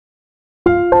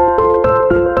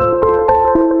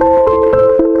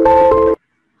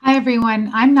everyone,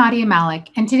 I'm Nadia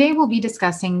Malik, and today we'll be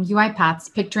discussing UiPath's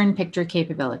picture-in-picture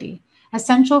capability,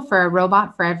 essential for a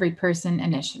Robot for Every Person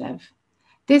initiative.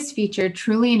 This feature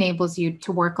truly enables you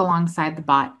to work alongside the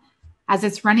bot as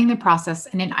it's running the process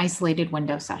in an isolated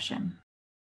window session.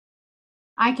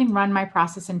 I can run my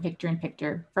process in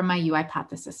picture-in-picture from my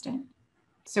UiPath Assistant.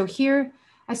 So here,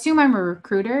 assume I'm a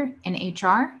recruiter in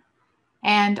HR,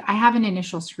 and I have an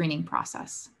initial screening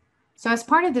process. So as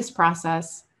part of this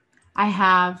process, I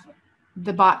have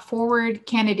the bot forward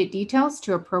candidate details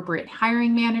to appropriate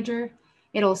hiring manager.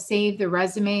 It'll save the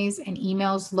resumes and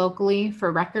emails locally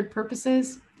for record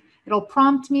purposes. It'll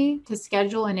prompt me to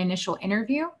schedule an initial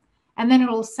interview, and then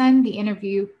it'll send the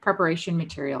interview preparation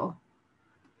material.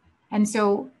 And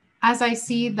so as I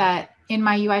see that in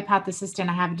my UiPath Assistant,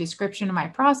 I have a description of my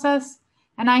process,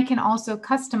 and I can also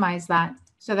customize that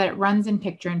so that it runs in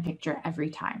picture-in-picture every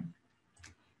time.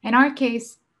 In our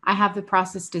case, I have the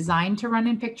process designed to run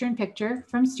in picture-in-picture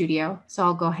from Studio, so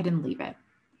I'll go ahead and leave it.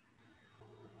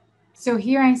 So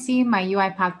here I see my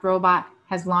UiPath robot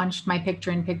has launched my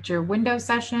picture-in-picture window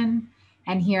session,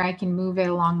 and here I can move it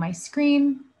along my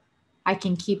screen. I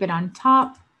can keep it on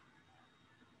top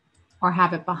or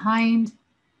have it behind.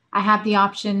 I have the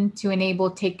option to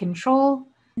enable take control.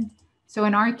 So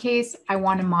in our case, I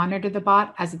want to monitor the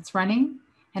bot as it's running,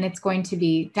 and it's going to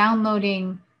be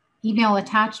downloading email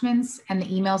attachments and the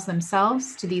emails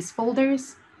themselves to these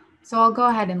folders. So I'll go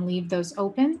ahead and leave those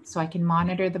open so I can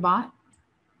monitor the bot.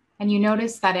 And you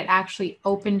notice that it actually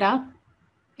opened up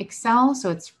Excel.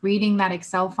 So it's reading that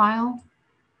Excel file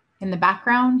in the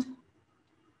background.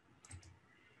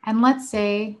 And let's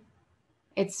say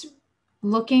it's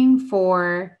looking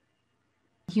for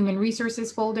human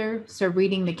resources folder. So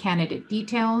reading the candidate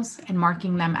details and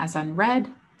marking them as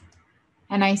unread.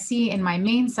 And I see in my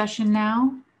main session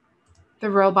now, the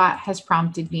robot has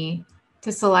prompted me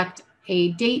to select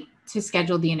a date to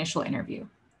schedule the initial interview.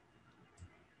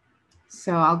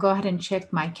 So I'll go ahead and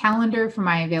check my calendar for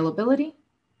my availability.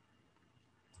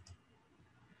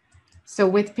 So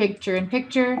with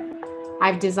picture-in-picture,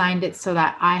 I've designed it so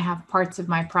that I have parts of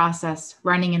my process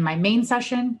running in my main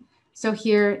session. So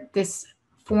here, this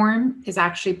form is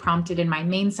actually prompted in my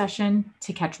main session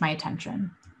to catch my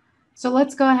attention. So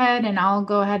let's go ahead and I'll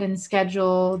go ahead and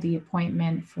schedule the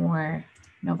appointment for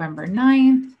November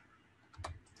 9th,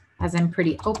 as I'm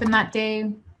pretty open that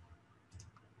day.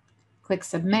 Click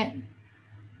submit. And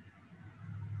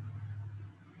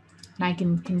I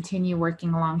can continue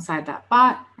working alongside that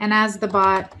bot. And as the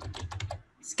bot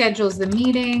schedules the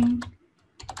meeting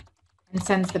and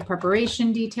sends the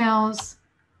preparation details,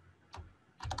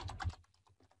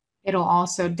 it'll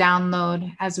also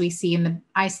download, as we see in the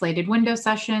isolated window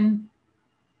session,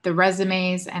 the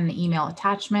resumes and the email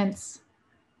attachments.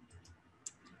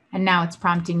 And now it's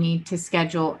prompting me to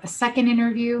schedule a second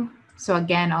interview. So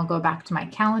again, I'll go back to my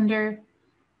calendar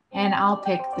and I'll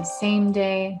pick the same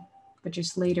day, but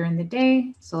just later in the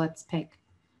day. So let's pick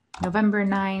November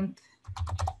 9th.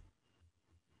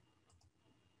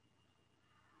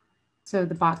 So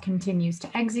the bot continues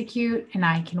to execute and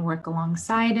I can work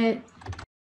alongside it.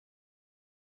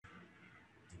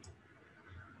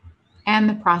 And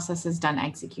the process is done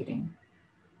executing.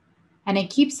 And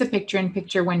it keeps the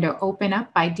picture-in-picture window open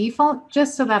up by default,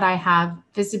 just so that I have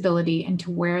visibility into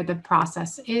where the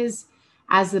process is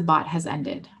as the bot has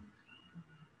ended.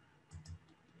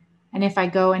 And if I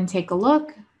go and take a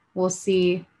look, we'll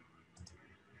see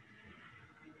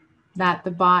that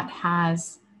the bot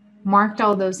has marked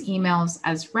all those emails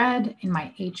as read in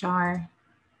my HR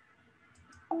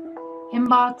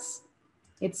inbox.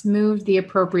 It's moved the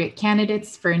appropriate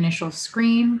candidates for initial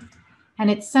screen, and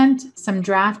it sent some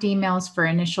draft emails for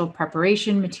initial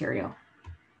preparation material.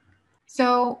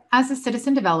 So as a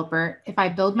citizen developer, if I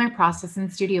build my process in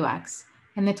StudioX,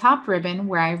 in the top ribbon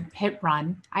where I hit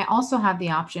run, I also have the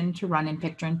option to run in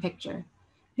picture-in-picture.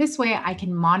 This way I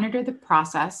can monitor the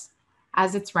process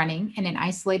as it's running in an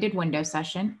isolated window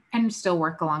session and still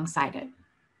work alongside it.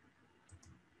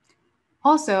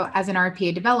 Also, as an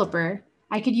RPA developer,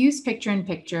 I could use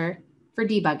picture-in-picture for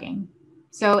debugging.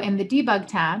 So in the debug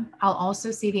tab, I'll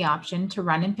also see the option to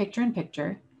run in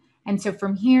picture-in-picture. And so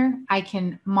from here, I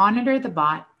can monitor the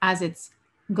bot as it's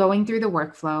going through the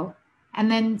workflow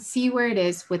and then see where it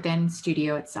is within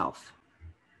Studio itself.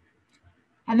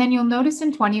 And then you'll notice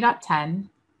in 20.10,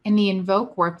 in the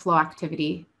invoke workflow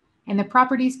activity, in the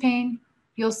properties pane,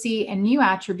 you'll see a new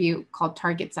attribute called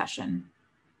target session.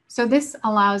 So this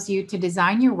allows you to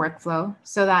design your workflow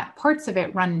so that parts of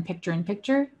it run in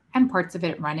picture-in-picture and parts of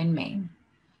it run in main.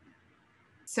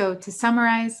 So to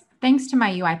summarize, thanks to my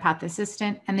UiPath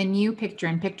Assistant and the new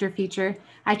picture-in-picture feature,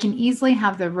 I can easily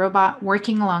have the robot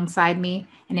working alongside me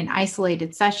in an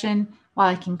isolated session while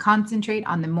I can concentrate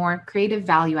on the more creative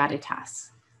value-added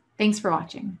tasks. Thanks for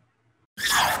watching.